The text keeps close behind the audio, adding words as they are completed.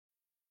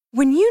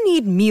When you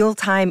need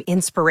mealtime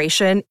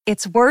inspiration,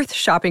 it's worth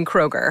shopping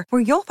Kroger,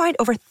 where you'll find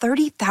over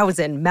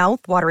 30,000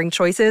 mouth-watering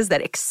choices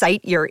that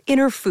excite your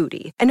inner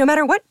foodie. And no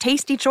matter what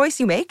tasty choice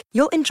you make,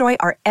 you'll enjoy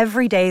our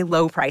everyday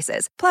low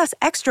prices, plus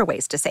extra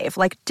ways to save,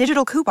 like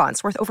digital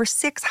coupons worth over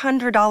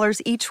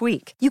 $600 each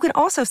week. You can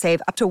also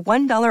save up to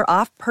 $1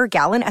 off per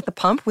gallon at the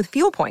pump with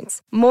fuel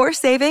points. More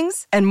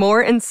savings and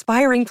more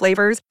inspiring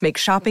flavors make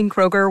shopping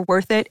Kroger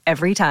worth it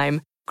every time.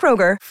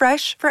 Kroger,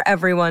 fresh for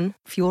everyone.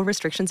 Fuel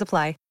restrictions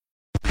apply.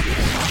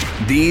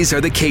 These are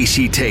the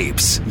Keishi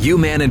tapes.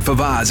 U-Man and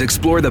Favaz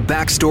explore the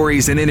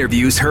backstories and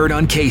interviews heard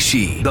on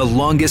Keishi, the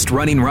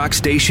longest-running rock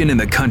station in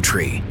the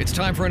country. It's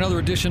time for another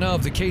edition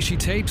of the Keishi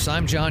tapes.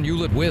 I'm John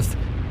Hewlett with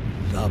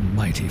the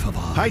mighty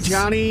Favaz. Hi,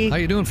 Johnny. How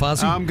you doing,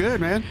 Fozzie? I'm good,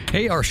 man.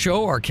 Hey, our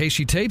show, our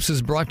Keishi tapes,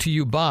 is brought to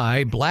you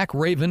by Black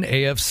Raven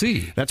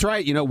AFC. That's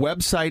right. You know,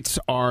 websites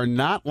are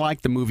not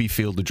like the movie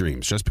Field of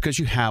Dreams. Just because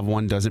you have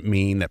one doesn't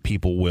mean that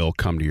people will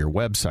come to your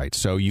website.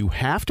 So you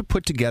have to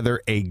put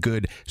together a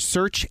good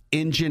search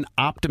engine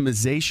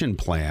optimization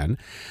plan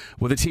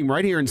with a team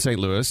right here in St.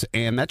 Louis,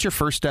 and that's your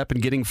first step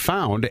in getting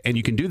found, and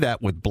you can do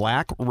that with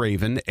Black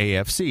Raven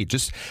AFC.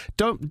 Just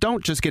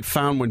don't just get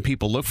found when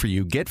people look for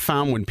you. Get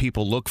found when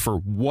people look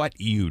for what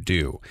you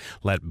do.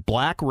 Let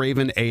Black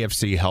Raven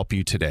AFC help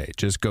you today.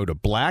 Just go to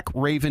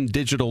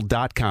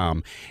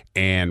blackravendigital.com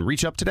and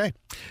reach up today.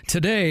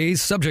 Today's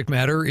subject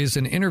matter is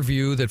an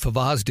interview that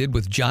Favaz did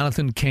with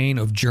Jonathan Cain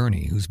of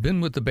Journey, who's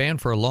been with the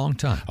band for a long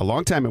time. A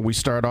long time, and we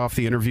start off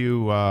the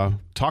interview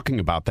talking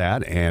about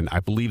that, and I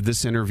believe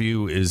this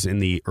interview is in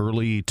the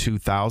early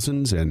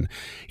 2000s, and,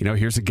 you know,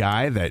 here's a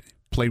guy that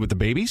played with the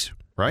Babies,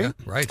 right? Yeah,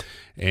 right.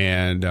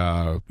 And,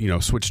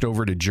 switched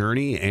over to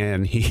Journey,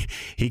 and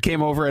he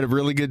came over at a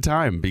really good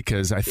time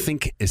because I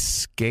think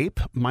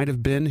Escape might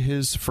have been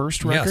his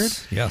first record.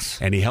 Yes.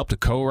 And he helped to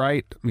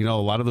co-write, a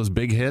lot of those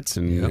big hits,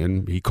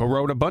 and he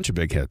co-wrote a bunch of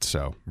big hits.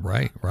 So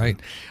Right.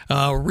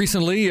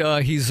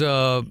 Recently, he's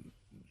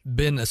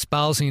been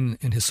espousing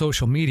in his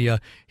social media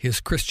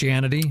his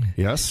Christianity.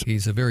 Yes.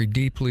 He's a very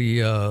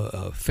deeply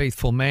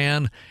faithful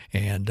man,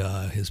 and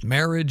his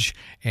marriage,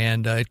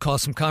 and it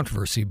caused some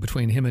controversy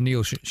between him and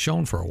Neil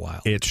Schon for a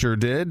while. It sure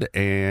did,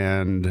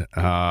 and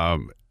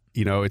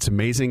it's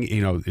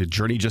amazing.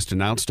 Journey just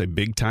announced a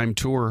big-time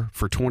tour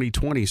for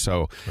 2020,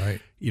 so right.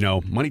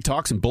 Money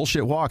talks and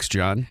bullshit walks,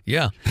 John.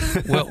 Yeah.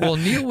 Well,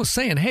 Neil was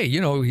saying, hey,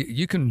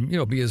 you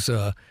can, be as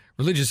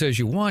religious as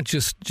you want,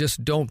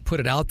 just don't put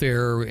it out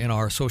there in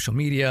our social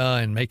media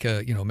and make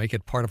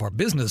it part of our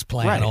business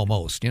plan. Right.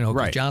 Almost, because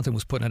right. Jonathan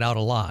was putting it out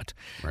a lot.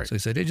 Right. So he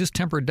said, just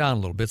temper it down a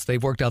little bit. So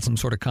they've worked out some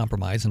sort of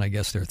compromise, and I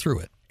guess they're through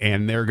it.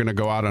 And they're going to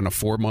go out on a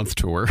 4-month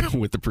tour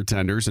with the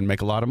Pretenders and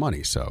make a lot of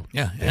money. So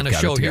yeah, and a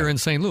show here in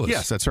St. Louis.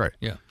 Yes, that's right.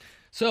 Yeah.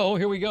 So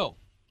here we go.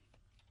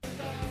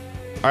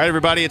 All right,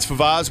 everybody, it's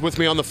Favaz with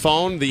me on the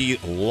phone, the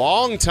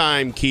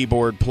longtime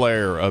keyboard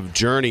player of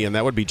Journey, and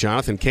that would be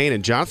Jonathan Cain.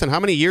 And Jonathan, how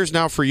many years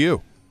now for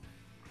you?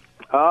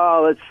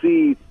 Let's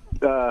see,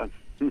 80,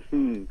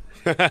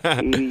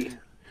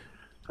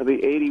 I'll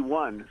be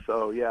 81,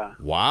 so yeah.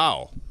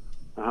 Wow.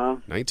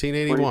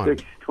 1981.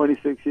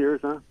 26 years,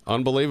 huh?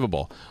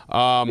 Unbelievable.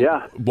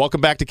 Yeah. Welcome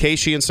back to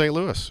Keishi in St.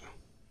 Louis.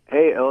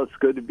 Hey, it's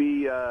good to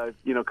be,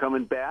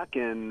 coming back,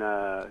 and,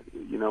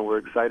 we're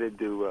excited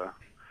to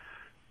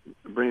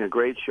bring a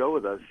great show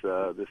with us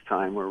this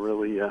time. We're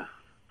really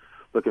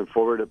looking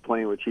forward to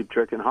playing with Cheap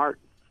Trick and Heart.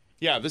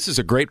 Yeah, this is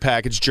a great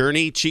package.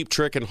 Journey, Cheap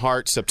Trick, and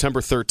Heart,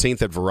 September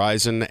 13th at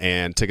Verizon,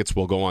 and tickets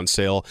will go on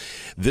sale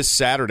this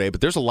Saturday.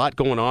 But there's a lot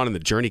going on in the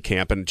Journey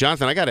camp. And,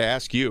 Jonathan, I got to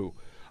ask you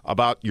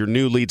about your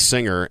new lead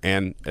singer,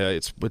 and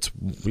it's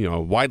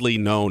widely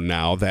known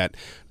now that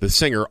the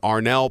singer,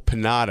 Arnel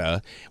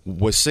Pineda,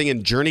 was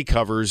singing Journey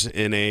covers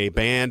in a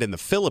band in the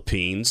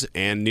Philippines,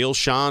 and Neil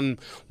Schon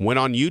went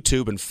on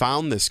YouTube and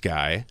found this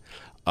guy.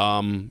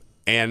 And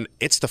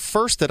it's the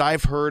first that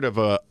I've heard of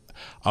a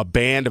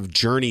band of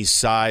Journey's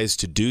size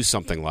to do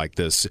something like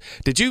this.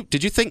 Did you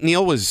think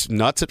Neil was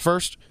nuts at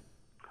first?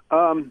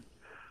 Well,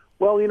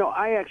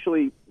 I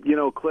actually,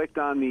 clicked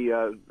on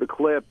the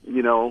clip,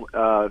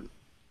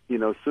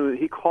 soon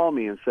he called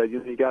me and said,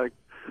 you got to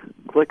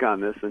click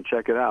on this and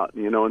check it out,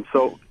 and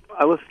so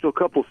I listened to a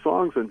couple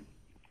songs, and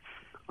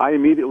I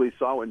immediately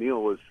saw what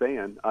Neil was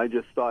saying. I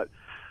just thought,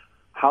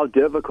 how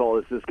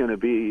difficult is this going to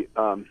be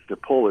to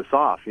pull this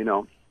off,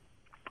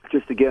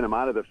 just to get him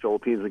out of the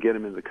Philippines and get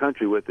him in the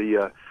country with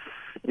the,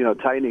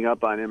 tightening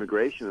up on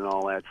immigration and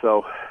all that.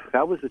 So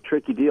that was a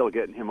tricky deal,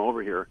 getting him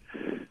over here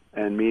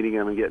and meeting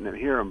him and getting him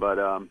here. But,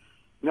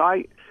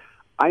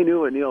 I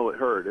knew what Neil had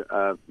heard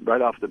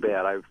right off the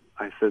bat.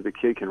 I said, the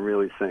kid can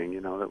really sing,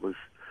 that was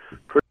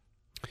pretty.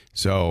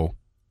 So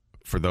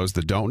for those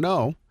that don't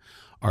know,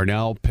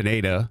 Arnel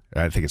Pineda,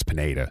 I think it's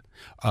Pineda,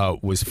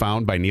 was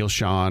found by Neil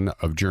Schon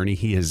of Journey.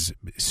 He is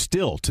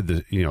still to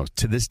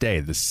this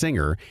day the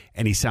singer,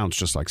 and he sounds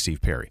just like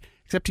Steve Perry,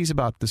 except he's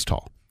about this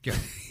tall. Yeah,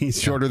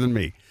 he's shorter than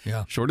me.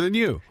 Yeah, shorter than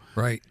you.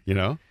 Right.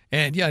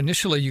 And yeah,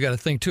 initially you got to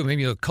think too.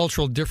 Maybe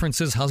cultural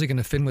differences. How's he going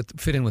to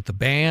fit in with the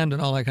band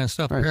and all that kind of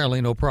stuff? Right.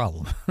 Apparently, no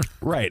problem.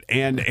 Right.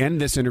 And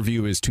this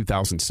interview is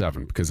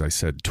 2007 because I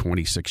said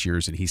 26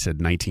 years and he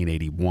said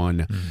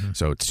 1981,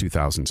 so it's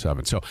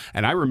 2007. So,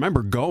 and I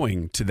remember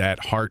going to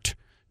that Heart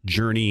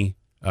Journey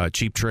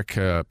Cheap Trick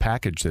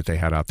package that they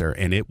had out there,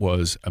 and it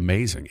was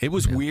amazing. It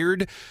was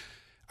weird.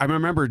 I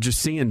remember just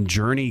seeing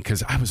Journey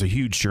because I was a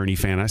huge Journey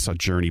fan. I saw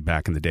Journey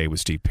back in the day with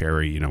Steve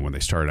Perry, when they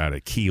started out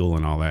at Keel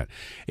and all that.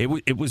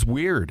 It was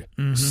weird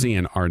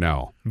seeing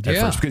Arnell at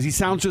first because he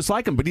sounds just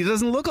like him, but he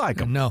doesn't look like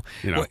him. No.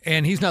 Well,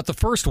 and he's not the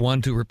first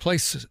one to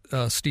replace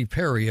Steve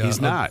Perry. He's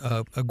not.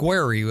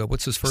 Aguirre,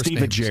 what's his first name?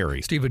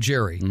 Steve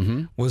Aguirre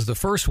was the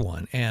first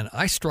one, and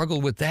I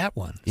struggled with that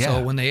one. Yeah.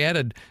 So when they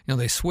added,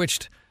 they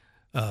switched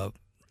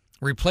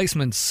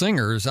replacement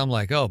singers, I'm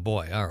like, oh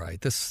boy, all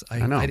right. I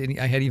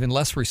had even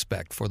less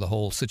respect for the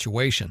whole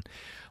situation.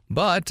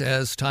 But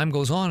as time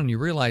goes on and you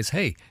realize,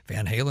 hey,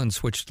 Van Halen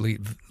switched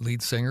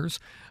lead singers.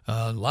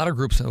 A lot of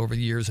groups over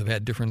the years have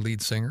had different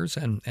lead singers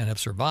and have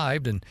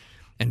survived. And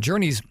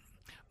Journey's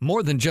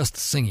more than just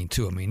singing,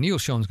 too. I mean, Neil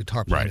Schoen's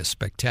guitar playing is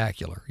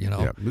spectacular,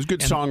 Yeah, there's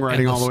good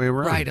songwriting all the way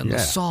around. Right, and the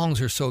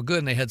songs are so good,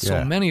 and they had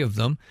so many of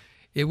them.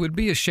 It would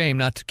be a shame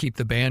not to keep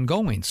the band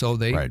going, so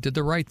they did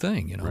the right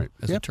thing,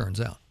 as it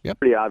turns out. Yep.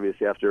 Pretty obvious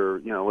after,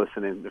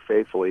 listening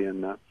faithfully,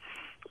 and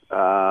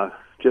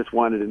just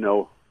wanted to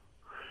know,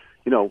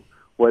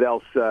 what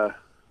else,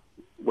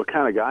 what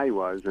kind of guy he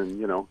was,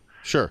 and,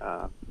 Sure.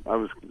 I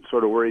was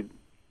sort of worried,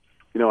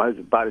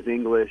 about his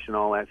English and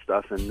all that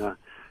stuff, and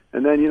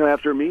then,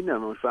 after meeting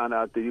him, we found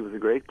out that he was a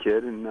great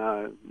kid and,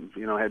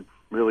 had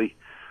really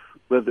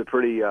lived a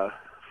pretty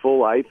full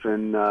life,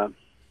 and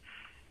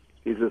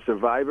he's a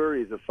survivor,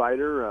 he's a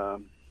fighter,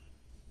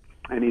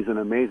 and he's an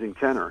amazing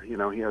tenor. He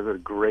has a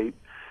great,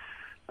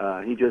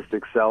 he just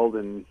excelled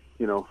and,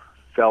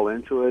 fell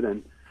into it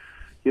and,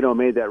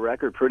 made that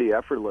record pretty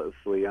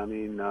effortlessly. I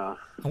mean... I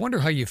wonder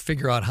how you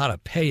figure out how to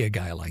pay a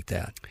guy like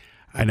that.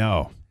 I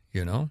know.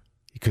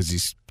 Because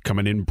he's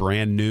coming in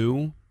brand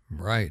new.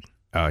 Right.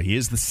 He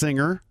is the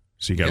singer,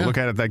 so you got to look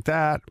at it like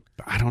that.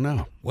 I don't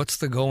know. What's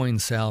the going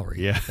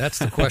salary? Yeah. That's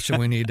the question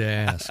we need to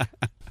ask.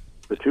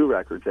 The 2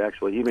 records,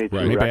 actually. He made 2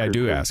 records. Maybe I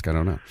do ask. I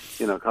don't know.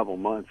 In a couple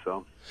months,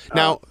 so.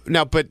 Now,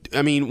 but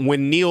I mean,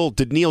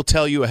 did Neil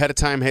tell you ahead of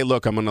time, hey,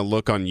 look, I'm going to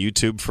look on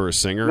YouTube for a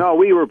singer? No,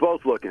 we were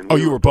both looking.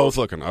 You were both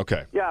looking.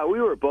 Okay. Yeah,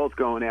 we were both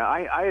going out.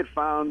 I had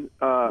found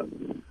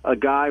a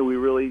guy we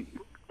really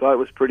thought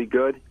was pretty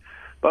good,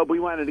 but we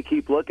wanted to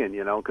keep looking,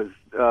 because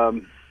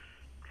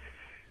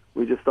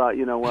we just thought,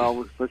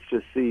 well, let's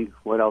just see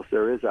what else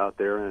there is out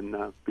there,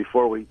 and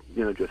before we,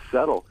 just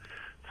settle.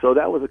 So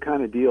that was the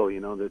kind of deal,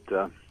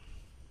 that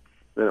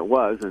it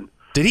was. And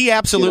did he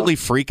absolutely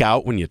freak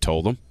out when you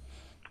told him?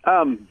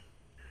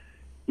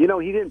 He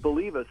didn't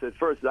believe us at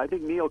first. I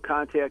think Neil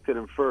contacted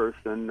him first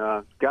and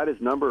got his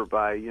number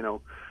by,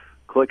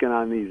 clicking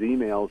on these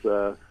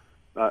emails,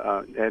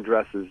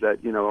 addresses that,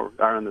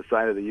 are on the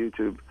side of the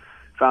YouTube.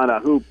 Found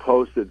out who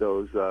posted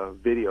those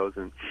videos,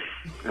 and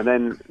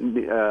then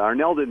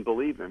Arnell didn't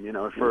believe him,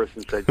 at first,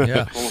 and said,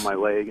 pulling my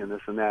leg and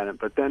this and that.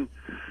 But then,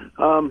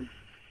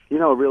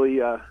 really,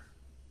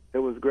 it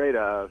was great.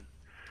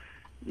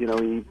 He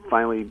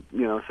finally,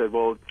 said,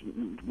 well,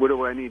 what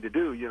do I need to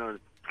do, to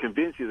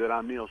convince you that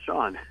I'm Neil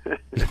Schon?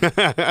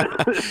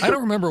 I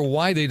don't remember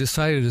why they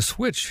decided to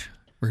switch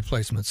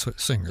replacement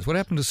singers. What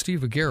happened to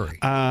Steve Aguirre?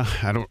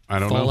 I don't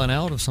know. Falling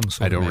out of some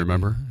sort. I don't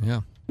remember.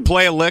 Yeah.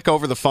 Play a lick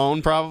over the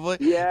phone, probably?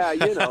 Yeah,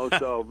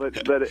 so, but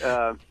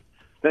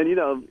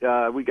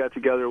then, we got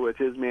together with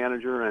his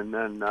manager, and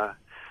then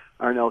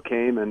Arnell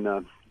came,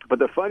 and but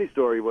the funny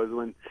story was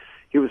when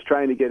he was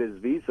trying to get his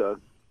visa,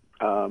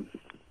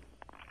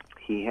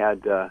 he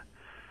had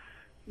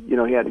he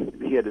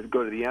had to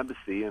go to the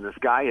embassy, and this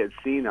guy had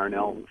seen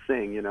Arnell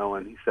sing,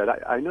 and he said,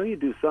 I know you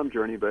do some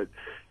Journey, but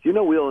do you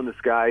know Wheel in the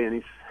Sky?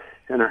 And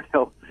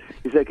Arnell,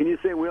 he said, can you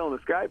sing Wheel in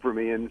the Sky for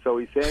me? And so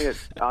he sang it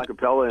a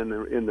cappella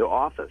in the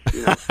office,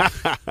 and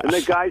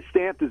the guy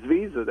stamped his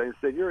visa. They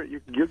said,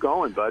 you're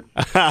going, bud.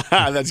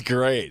 That's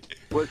great.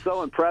 Was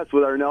so impressed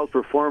with Arnell's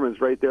performance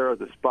right there at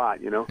the spot,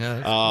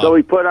 Yeah. So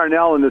he put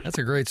Arnell in this. That's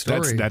a great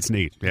story. That's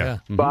neat. Yeah.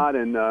 Spot,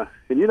 and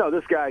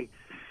this guy,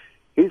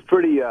 he's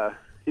pretty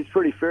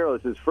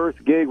fearless. His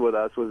first gig with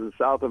us was in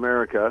South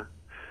America,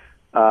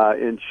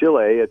 in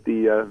Chile at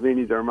the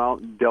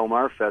Viña del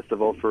Mar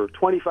Festival for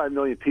 25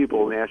 million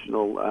people,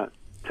 national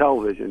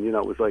television.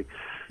 It was like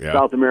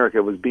South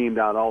America was beamed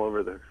out all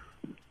over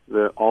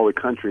all the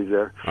countries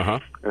there. Uh-huh.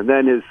 And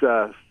then his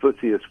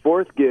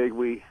 4th gig,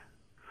 we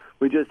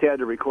just had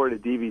to record a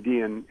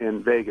DVD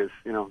in Vegas.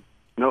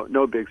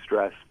 No big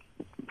stress.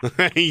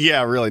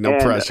 Yeah, really, no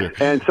pressure.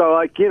 And so,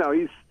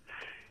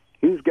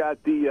 he's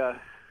got the.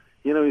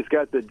 He's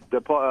got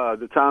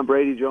the Tom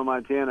Brady, Joe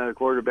Montana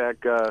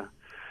quarterback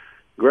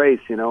grace,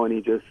 and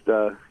he just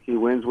he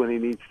wins when he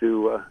needs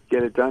to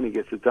get it done. He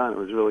gets it done. It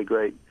was really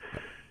great.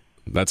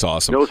 That's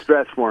awesome. No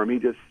stress for him. He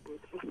just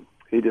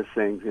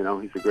sings.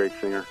 He's a great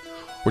singer.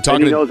 We're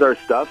talking. And he knows our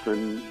stuff,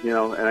 and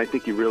and I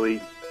think he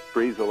really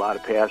breathes a lot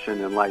of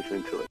passion and life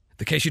into it.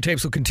 The KC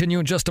Tapes will continue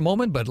in just a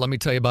moment, but let me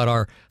tell you about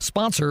our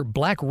sponsor,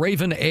 Black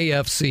Raven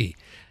AFC.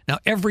 Now,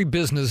 every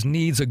business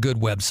needs a good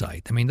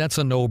website. I mean, that's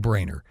a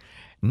no-brainer.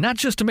 Not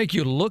just to make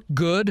you look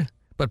good,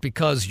 but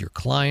because your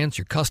clients,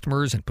 your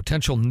customers, and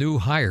potential new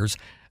hires,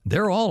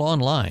 they're all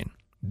online.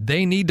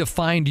 They need to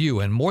find you,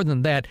 and more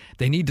than that,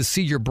 they need to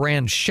see your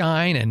brand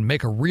shine and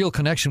make a real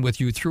connection with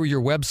you through your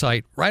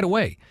website right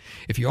away.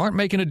 If you aren't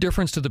making a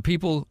difference to the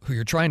people who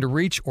you're trying to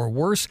reach, or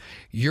worse,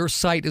 your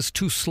site is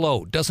too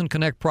slow, doesn't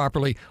connect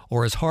properly,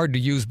 or is hard to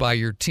use by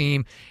your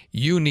team,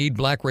 you need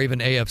Black Raven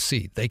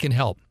AFC. They can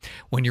help.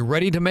 When you're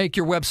ready to make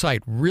your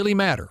website really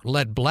matter,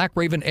 let Black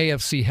Raven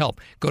AFC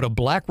help. Go to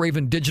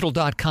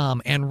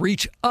blackravendigital.com and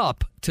reach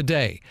up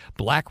today.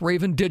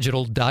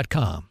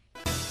 blackravendigital.com.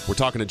 We're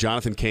talking to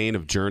Jonathan Cain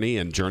of Journey,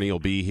 and Journey will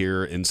be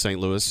here in St.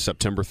 Louis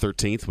September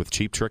 13th with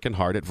Cheap Trick and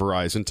Heart at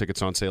Verizon.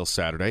 Tickets on sale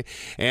Saturday.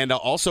 And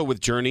also with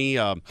Journey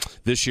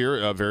this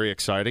year, very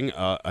exciting,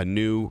 a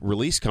new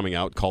release coming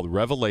out called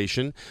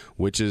Revelation,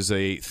 which is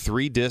a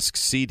 3-disc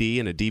CD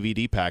and a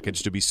DVD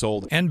package to be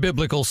sold. And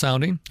biblical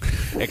sounding.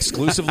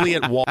 Exclusively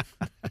at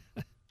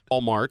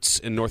Walmarts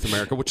in North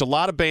America, which a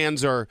lot of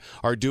bands are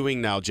doing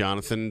now,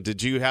 Jonathan.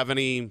 Did you have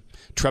any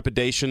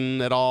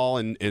trepidation at all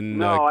in giving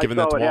that to Walmart? No,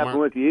 I saw what happened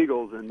with the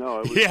Eagles, and no.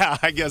 It was... Yeah,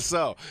 I guess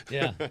so.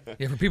 Yeah,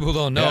 for people who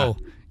don't know,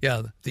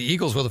 the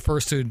Eagles were the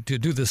first to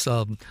do this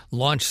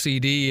launch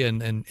CD,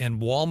 and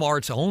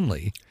Walmart's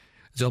only.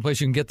 It's the only place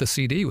you can get the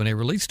CD when they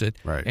released it.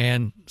 Right.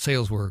 And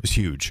sales were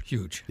huge.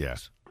 Huge.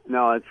 Yes.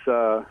 No, it's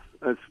kind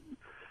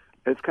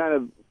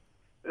of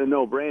a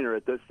no-brainer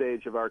at this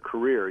stage of our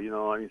career. You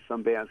know, I mean,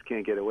 some bands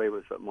can't get away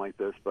with something like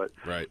this, but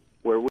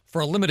for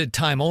a limited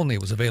time only,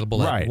 it was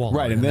available at Walmart.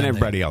 Right, and then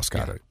everybody else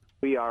got it.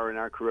 We are in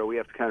our career. We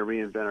have to kind of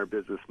reinvent our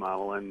business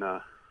model, and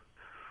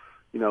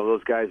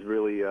those guys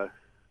really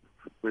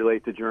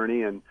relate to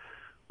Journey, and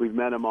we've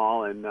met them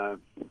all, and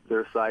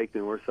they're psyched,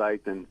 and we're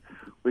psyched, and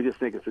we just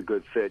think it's a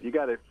good fit. You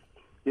got to,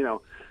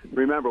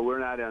 remember we're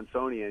not on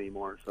Sony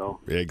anymore, so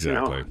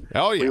exactly.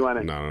 Oh yeah, we want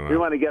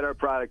to get our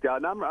product out,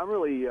 and I'm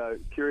really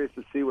curious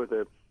to see what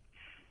the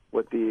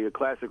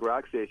classic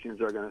rock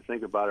stations are going to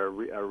think about our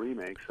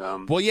remakes.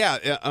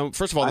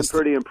 First of all, I'm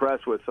pretty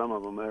impressed with some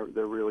of them.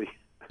 They're really.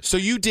 So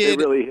you did.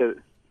 They really hit it.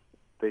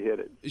 They hit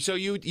it. So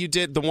you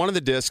did one of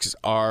the discs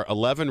are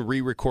 11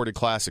 re-recorded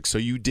classics. So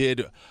you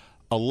did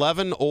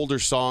 11 older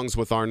songs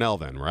with Arnell,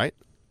 then, right?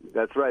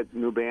 That's right.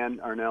 New band,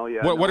 Arnell.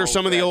 Yeah. What are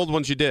some of the old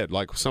ones you did?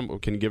 Like some?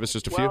 Can you give us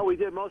just a few? Well, we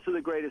did most of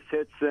the greatest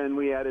hits, and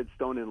we added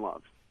 "Stone in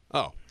Love."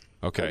 Oh,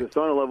 okay. The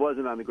 "Stone in Love"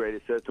 wasn't on the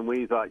greatest hits, and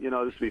we thought, this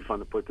would be fun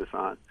to put this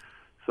on.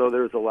 So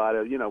there's a lot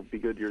of, "Be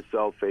Good to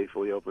Yourself,"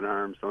 "Faithfully," "Open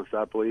Arms," "Don't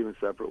Stop Believing,"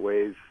 "Separate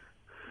Ways,"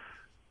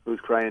 "Who's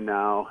Crying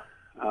Now."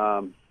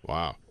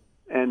 Wow.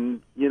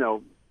 And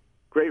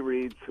great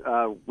reads.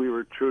 We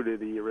were true to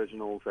the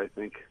originals, I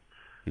think.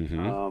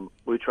 Mm-hmm.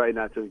 We tried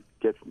not to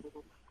get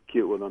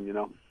cute with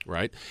them,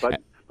 Right.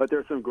 But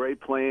there's some great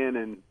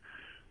playing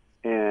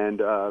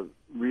and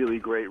really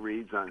great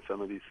reads on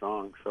some of these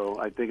songs. So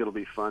I think it'll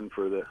be fun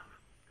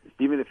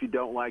even if you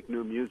don't like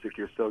new music,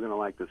 you're still going to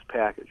like this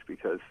package,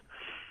 because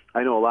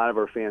I know a lot of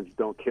our fans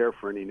don't care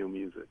for any new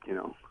music,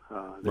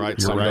 Right.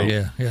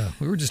 Yeah.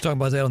 We were just talking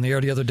about that on the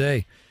air the other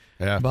day.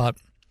 Yeah. About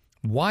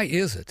why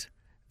is it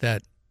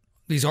that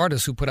these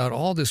artists who put out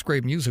all this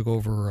great music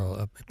over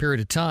a period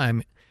of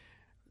time,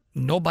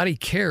 nobody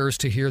cares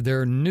to hear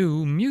their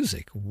new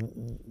music?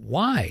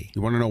 Why?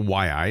 You want to know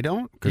why I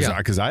don't?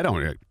 Because I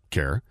don't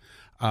care.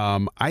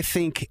 I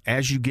think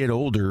as you get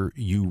older,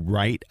 you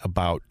write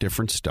about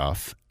different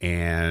stuff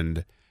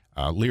and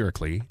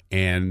lyrically,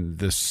 and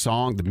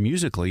the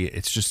musically,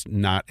 it's just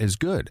not as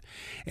good.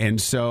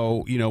 And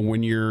so,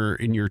 when you're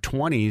in your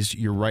 20s,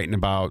 you're writing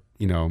about,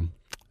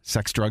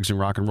 sex, drugs, and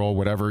rock and roll,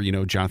 whatever.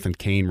 Jonathan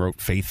Cain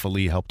wrote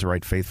Faithfully, helped to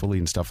write Faithfully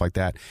and stuff like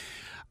that.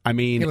 I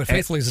mean, but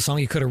Faithfully is a song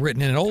you could have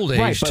written in an old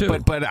age too.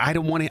 But I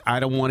don't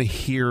want to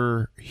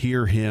hear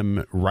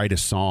him write a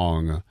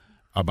song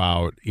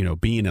about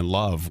being in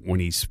love when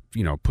he's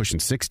pushing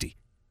 60.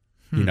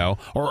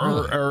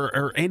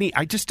 Or any.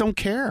 I just don't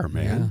care,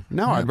 man. Yeah.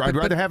 No, I'd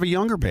rather have a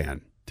younger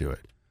band do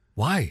it.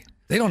 Why?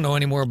 They don't know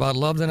any more about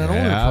love than an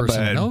older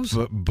person knows.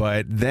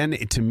 But then,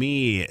 to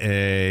me,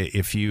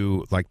 if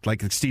you like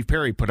Steve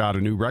Perry put out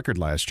a new record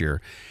last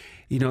year,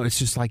 it's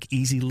just like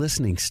easy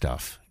listening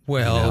stuff.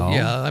 Well,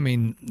 yeah, I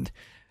mean,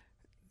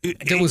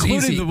 it was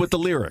easy with the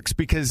lyrics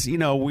because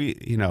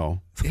Yeah,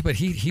 but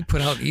he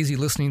put out easy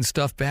listening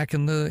stuff back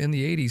in the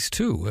 80s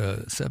too,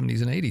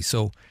 70s and 80s.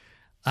 So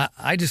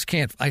I just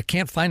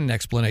can't find an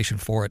explanation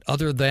for it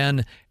other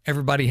than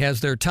everybody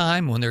has their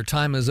time. When their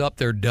time is up,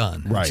 they're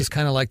done. Right. It's just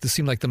kind of like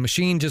seem like the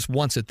machine just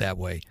wants it that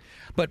way.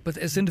 But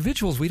as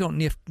individuals, we don't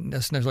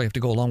necessarily have to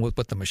go along with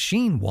what the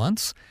machine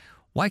wants.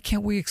 Why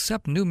can't we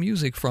accept new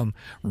music from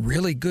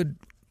really good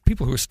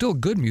people who are still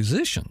good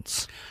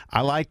musicians? I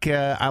like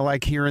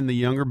hearing the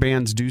younger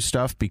bands do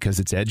stuff because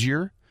it's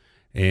edgier,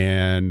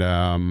 and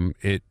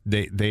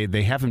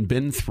they haven't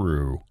been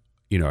through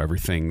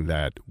everything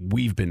that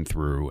we've been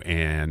through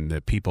and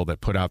the people that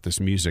put out this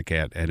music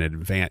at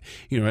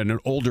an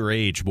older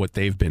age, what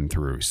they've been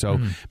through. So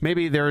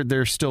maybe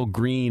they're still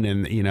green,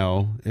 and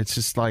it's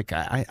just like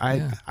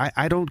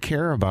I don't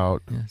care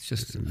about it's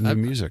just the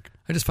music.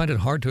 I just find it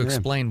hard to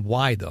explain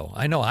why, though.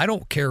 I know I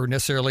don't care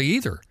necessarily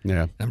either.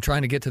 Yeah, I'm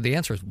trying to get to the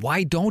answers.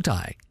 Why don't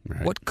I?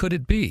 Right. What could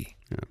it be?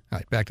 Yeah. All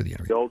right, back to the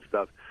interview. The old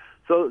stuff.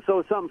 So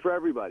it's something for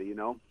everybody,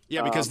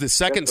 Yeah, because the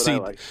second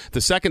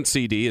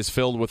CD is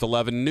filled with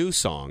 11 new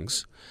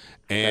songs,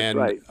 and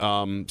that's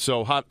right.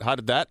 So how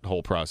did that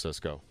whole process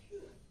go?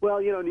 Well,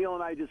 Neil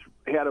and I just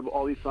had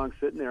all these songs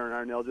sitting there,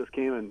 and Arnell just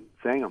came and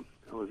sang them.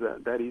 It was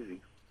that easy.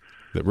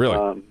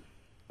 Really?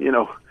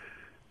 Neil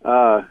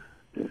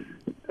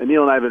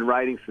and I have been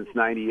writing since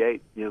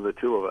 '98. The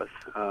two of us.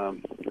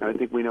 I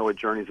think we know what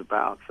Journey's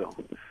about. So.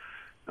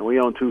 And we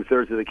own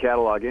 2/3 of the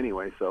catalog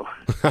anyway, so.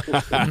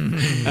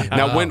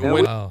 Now,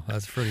 wow,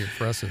 that's pretty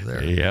impressive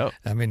there. Yeah.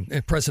 I mean,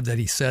 impressive that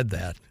he said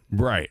that.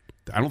 Right.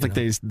 I don't think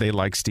they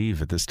like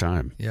Steve at this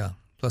time. Yeah.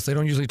 Plus, they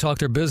don't usually talk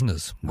their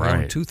business. We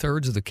own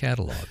 2/3 of the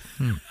catalog.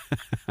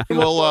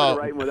 We'll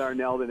writing with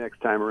Arnell the next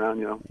time around,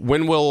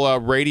 When will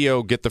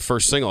radio get the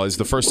first single? Is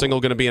the first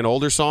single going to be an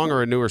older song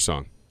or a newer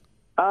song?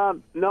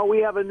 No,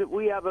 we have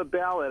a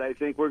ballad. I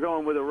think we're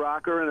going with a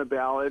rocker and a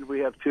ballad. We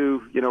have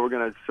two. We're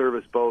going to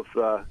service both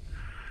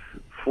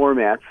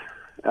formats.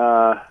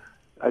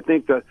 I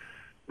think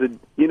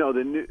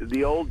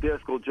the old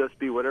disc will just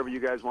be whatever you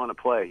guys want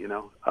to play.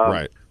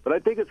 Right. But I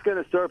think it's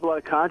going to stir up a lot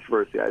of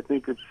controversy. I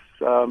think it's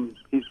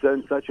he's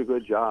done such a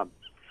good job,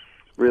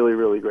 really,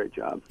 really great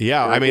job.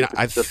 Yeah, and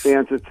the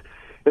fans.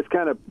 It's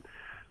kind of.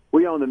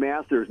 We own the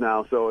masters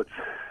now, so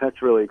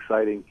that's really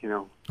exciting,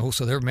 Oh,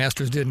 so their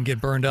masters didn't get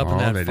burned up in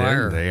that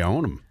fire. They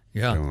own them.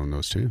 Yeah. They own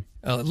those too.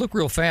 Look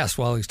real fast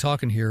while he's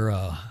talking here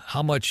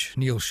how much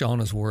Neil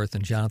Schon is worth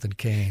and Jonathan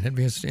Cain. It'd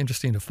be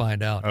interesting to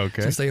find out.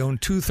 Okay. Since they own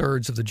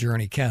 2/3 of the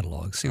Journey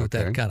catalog. See what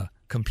that kind of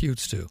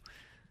computes to.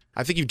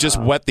 I think you've just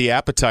whet the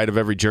appetite of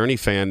every Journey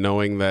fan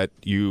knowing that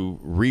you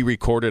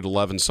re-recorded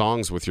 11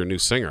 songs with your new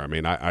singer. I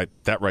mean, I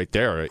that right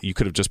there, you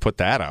could have just put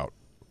that out.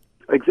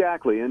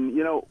 Exactly. And,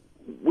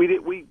 we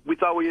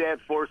thought we'd add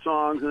 4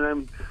 songs, and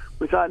then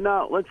we thought,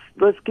 no,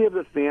 let's give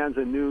the fans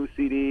a new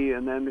CD,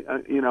 and then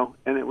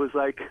and it was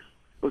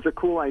a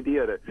cool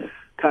idea to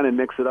kind of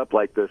mix it up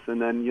like this, and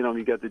then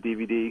you got the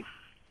DVD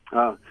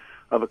of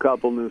a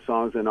couple new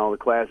songs and all the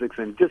classics,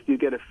 and just you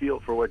get a feel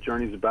for what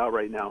Journey's about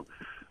right now.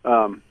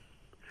 And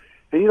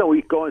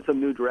we go in some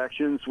new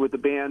directions with the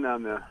band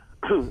on the.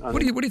 What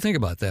do you think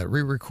about that?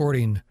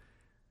 Re-recording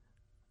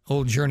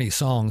old Journey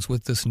songs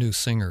with this new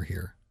singer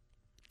here.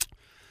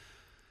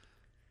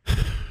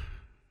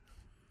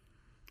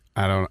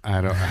 I don't.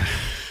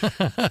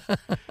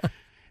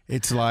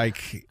 It's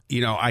like,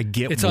 I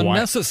get it's why.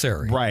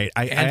 Unnecessary. Right.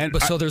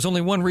 So there's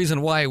only one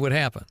reason why it would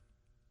happen.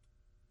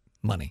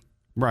 Money.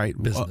 Right.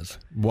 Business.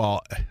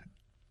 Well,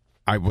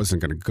 I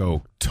wasn't going to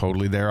go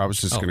totally there. I was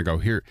just going to go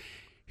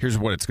here's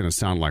what it's going to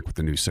sound like with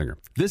the new singer.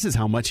 This is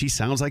how much he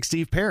sounds like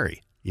Steve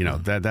Perry.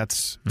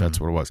 That's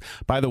what it was.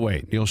 By the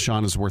way, Neil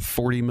Schon is worth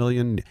 $40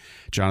 million.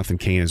 Jonathan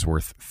Cain is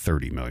worth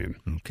 $30 million.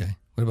 Okay.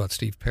 What about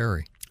Steve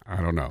Perry? I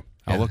don't know.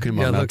 I'll look him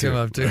up. Look him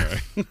up too.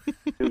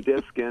 New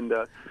disc, and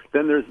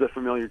then there's the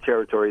familiar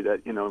territory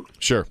that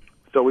Sure.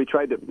 So we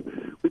tried to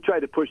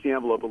push the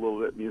envelope a little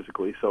bit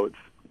musically. So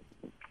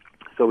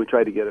we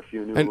tried to get a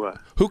few new. And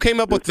who came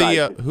up with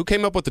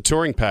the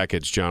touring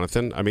package,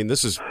 Jonathan? I mean,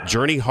 this is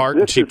Journey, Heart,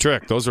 and Cheap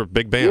Trick. Those are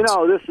big bands.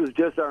 This is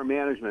just our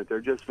management.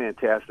 They're just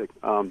fantastic.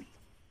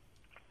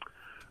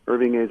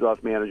 Irving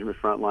Azoff Management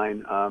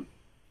Frontline.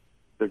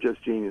 They're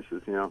just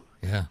geniuses, Yeah,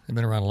 they've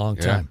been around a long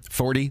time.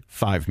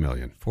 $45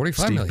 million. $45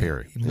 Steve million.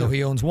 Perry. Even though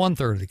he owns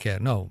 1/3 of the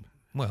cat. No,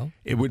 well,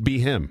 it would be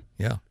him.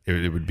 Yeah,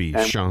 it would be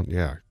Sean.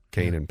 Yeah,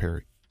 Cain and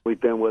Perry. We've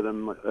been with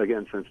them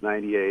again since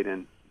 '98,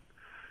 and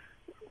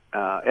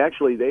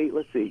actually, it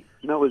was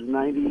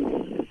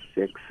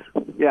 '96.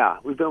 Yeah,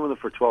 we've been with them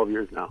for 12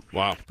 years now.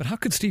 Wow! But how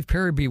could Steve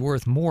Perry be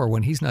worth more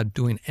when he's not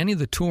doing any of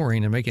the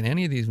touring and making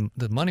any of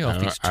the money off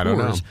these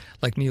tours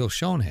like Neil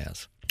Schon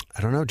has?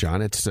 I don't know,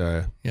 John. It's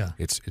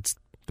it's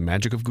the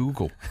magic of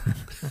Google.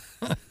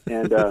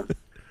 And they're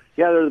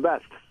the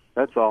best.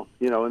 That's all.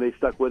 And they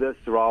stuck with us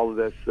through all of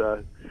this.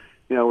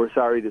 We're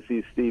sorry to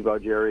see Steve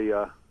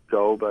Algeri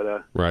go,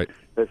 but right.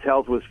 His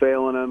health was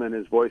failing him, and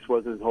his voice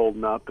wasn't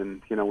holding up,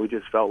 and we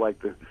just felt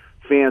like the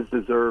fans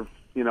deserve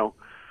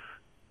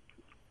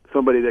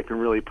somebody that can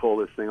really pull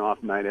this thing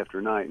off night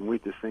after night, and we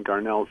just think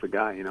Arnell's the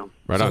guy.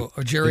 Right on.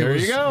 So Jerry, there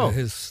you go.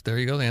 There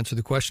you go. To answer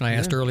the question I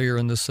asked earlier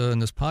in this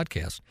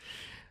podcast.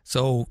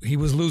 So he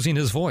was losing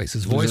his voice.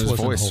 His voice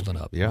wasn't holding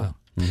up. Yeah. Wow.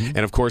 Mm-hmm. And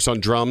of course, on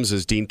drums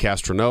is Dean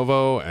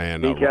Castronovo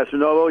and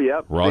Castronovo.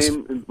 Yep.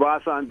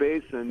 Ross on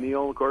bass, and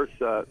Neil, of course.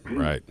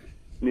 Right.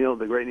 Neil,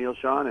 the great Neil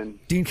Schon, and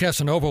Dean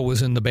Castronovo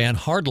was in the band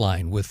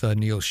Hardline with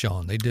Neil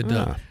Schon. They did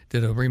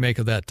a remake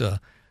of that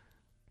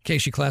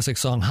Casey classic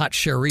song "Hot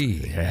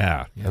Cherie."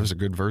 Yeah, that was a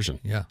good version.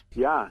 Yeah.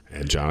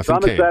 And Jonathan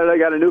I'm Cain. excited. I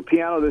got a new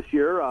piano this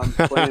year. I'm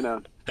playing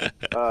an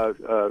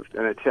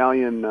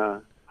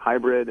Italian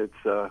hybrid.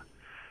 It's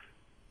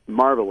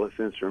marvelous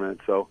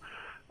instrument. So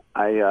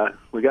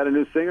we got a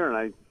new singer,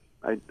 and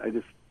I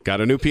just got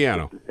a new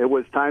piano. It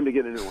was time to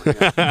get a new one.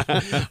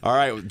 Yeah. All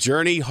right,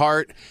 Journey,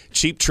 Heart,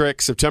 Cheap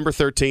Trick, September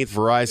 13th,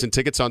 Verizon.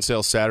 Tickets on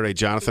sale Saturday.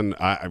 Jonathan,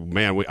 I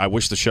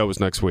wish the show was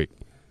next week.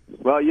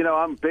 Well,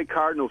 I'm a big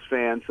Cardinals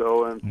fan,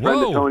 so I'm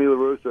friend of Tony La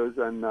Russa's.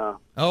 And,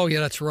 oh, yeah,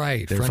 that's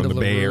right. They're friend from of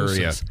the Bay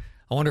Area.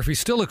 I wonder if he's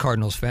still a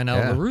Cardinals fan now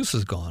La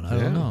Russa's gone. I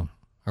don't know.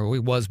 Or he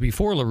was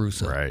before La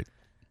Russa. Right.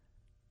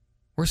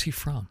 Where's he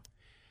from?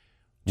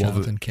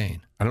 Jonathan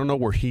Cain. I don't know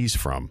where he's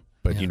from,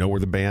 but you know where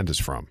the band is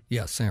from.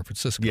 Yeah, San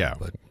Francisco. Yeah.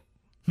 But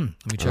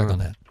let me check on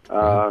that.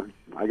 I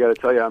got to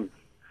tell you, I'm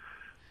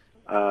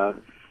a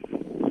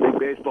big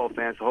baseball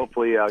fan, so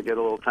hopefully I'll get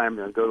a little time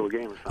to go to a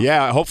game or something.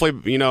 Yeah, hopefully,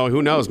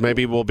 who knows?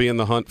 Maybe we'll be in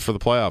the hunt for the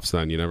playoffs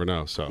then. You never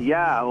know. So.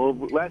 Yeah, well,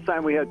 last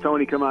time we had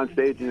Tony come on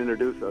stage and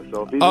introduce us,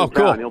 so if he's in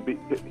town,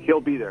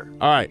 he'll be there.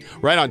 All right,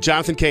 right on.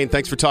 Jonathan Cain,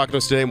 thanks for talking to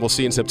us today, and we'll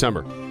see you in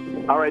September.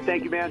 All right,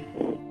 thank you, man.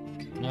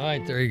 All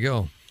right, there you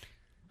go.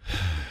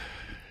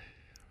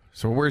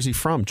 So where's he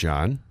from,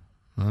 John?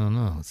 I don't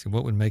know. Let's see,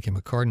 what would make him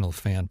a Cardinals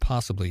fan,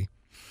 possibly,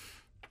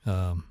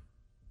 even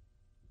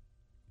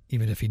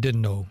if he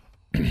didn't know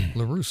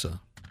La Russa?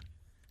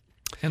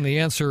 And the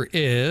answer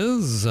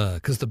is,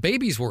 because the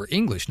babies were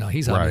English. Now,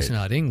 he's obviously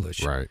not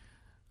English. Right.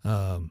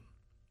 The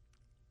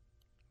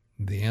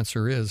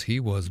answer is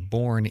he was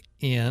born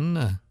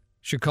in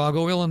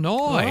Chicago,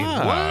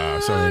 Illinois.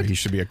 So he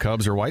should be a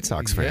Cubs or White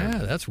Sox fan. Yeah,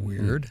 that's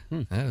weird.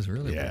 That is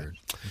really weird.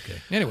 Okay.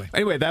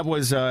 Anyway, that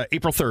was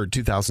April 3rd,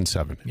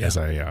 2007, as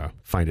I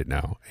find it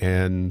now.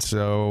 And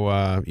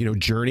so,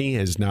 Journey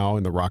is now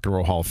in the Rock and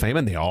Roll Hall of Fame,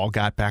 and they all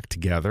got back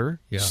together.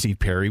 Yeah. Steve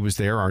Perry was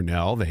there,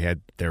 Arnell. They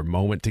had their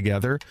moment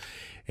together.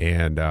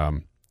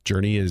 And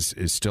Journey is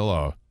still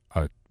a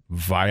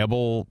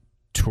viable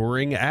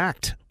touring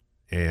act.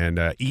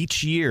 And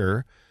each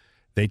year,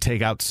 they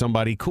take out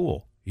somebody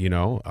cool.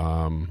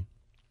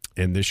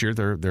 And this year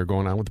they're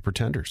going on with the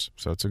Pretenders,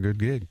 so it's a good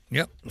gig.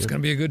 Yep, it's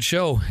going to be a good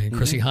show. And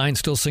Chrissy Hynde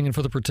still singing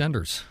for the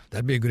Pretenders.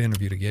 That'd be a good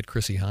interview to get,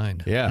 Chrissy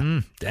Hynde.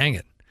 Yeah. Dang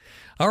it.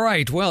 All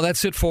right, well,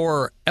 that's it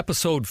for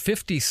episode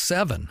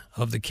 57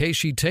 of the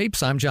KSHE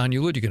Tapes. I'm John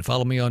Hewlett. You can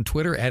follow me on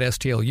Twitter at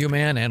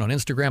STLUman, and on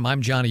Instagram,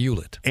 I'm Johnny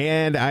Hewlett.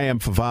 And I am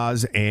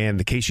Favaz, and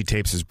the KSHE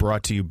Tapes is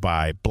brought to you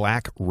by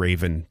Black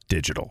Raven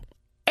Digital.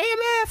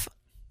 AMF!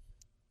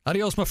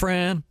 Adios, my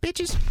friend.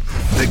 Bitches.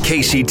 The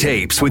KSHE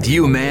Tapes with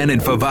Man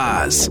and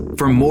Favaz.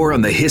 For more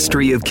on the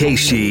history of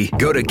KSHE,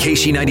 go to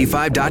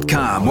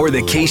KSHE95.com or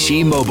the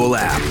KSHE mobile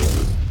app.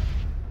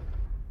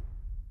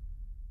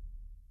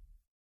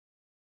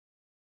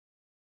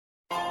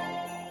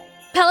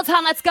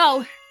 Peloton, let's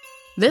go.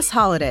 This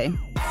holiday,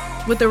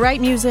 with the right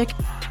music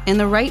and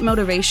the right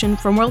motivation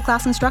from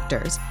world-class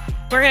instructors,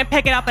 we're going to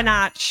pick it up a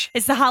notch.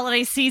 It's the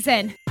holiday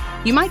season.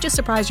 You might just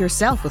surprise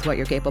yourself with what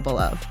you're capable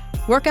of.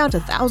 Work out to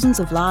thousands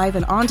of live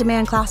and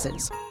on-demand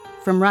classes,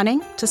 from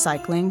running to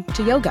cycling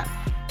to yoga.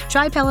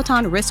 Try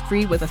Peloton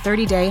risk-free with a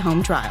 30-day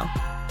home trial.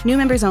 New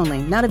members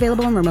only, not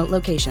available in remote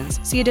locations.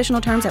 See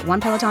additional terms at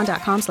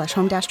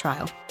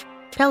onepeloton.com/home-trial.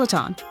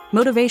 Peloton,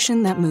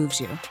 motivation that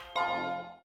moves you.